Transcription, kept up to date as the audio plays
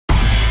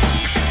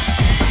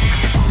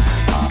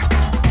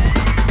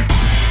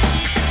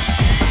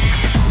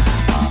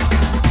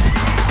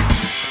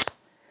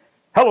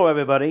Hello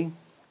everybody,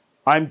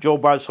 I'm Joe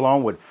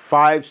Barcelone with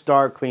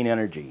 5-Star Clean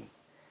Energy.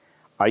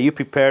 Are you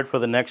prepared for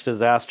the next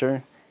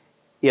disaster?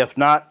 If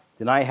not,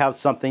 then I have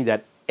something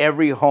that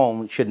every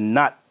home should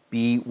not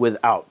be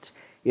without.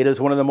 It is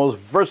one of the most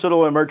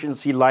versatile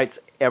emergency lights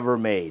ever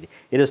made.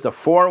 It is the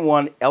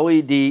 4-in-1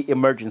 LED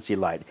emergency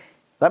light.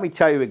 Let me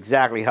tell you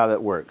exactly how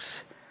that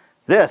works.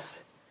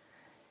 This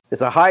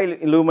is a high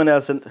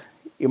luminescent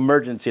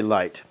emergency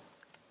light,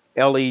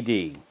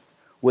 LED.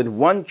 With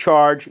one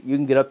charge, you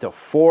can get up to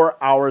 4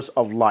 hours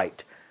of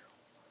light.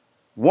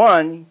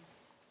 One,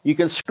 you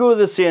can screw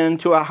this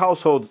into a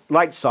household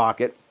light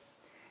socket,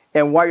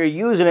 and while you're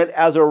using it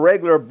as a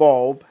regular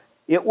bulb,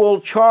 it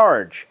will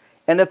charge.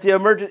 And if the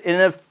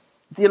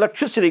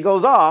electricity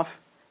goes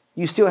off,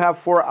 you still have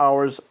 4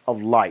 hours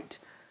of light.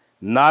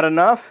 Not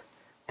enough?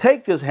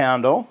 Take this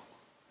handle,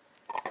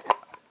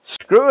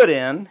 screw it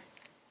in,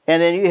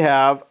 and then you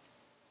have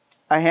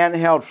a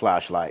handheld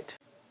flashlight.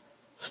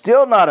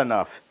 Still not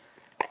enough.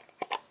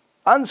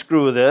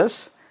 Unscrew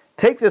this,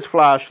 take this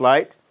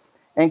flashlight,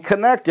 and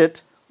connect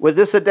it with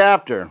this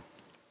adapter.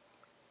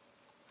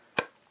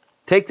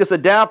 Take this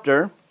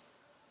adapter,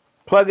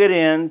 plug it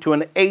in to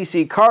an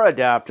AC car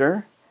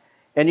adapter,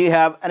 and you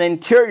have an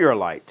interior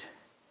light.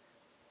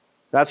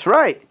 That's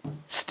right,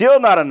 still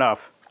not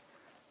enough.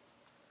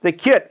 The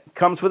kit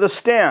comes with a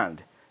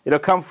stand. It'll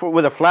come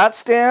with a flat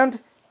stand,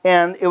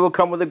 and it will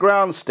come with a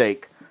ground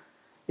stake.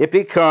 It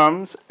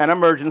becomes an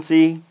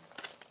emergency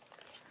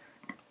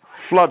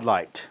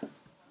floodlight,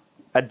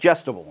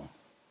 adjustable.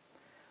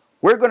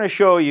 We're going to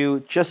show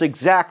you just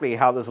exactly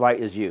how this light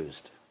is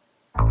used.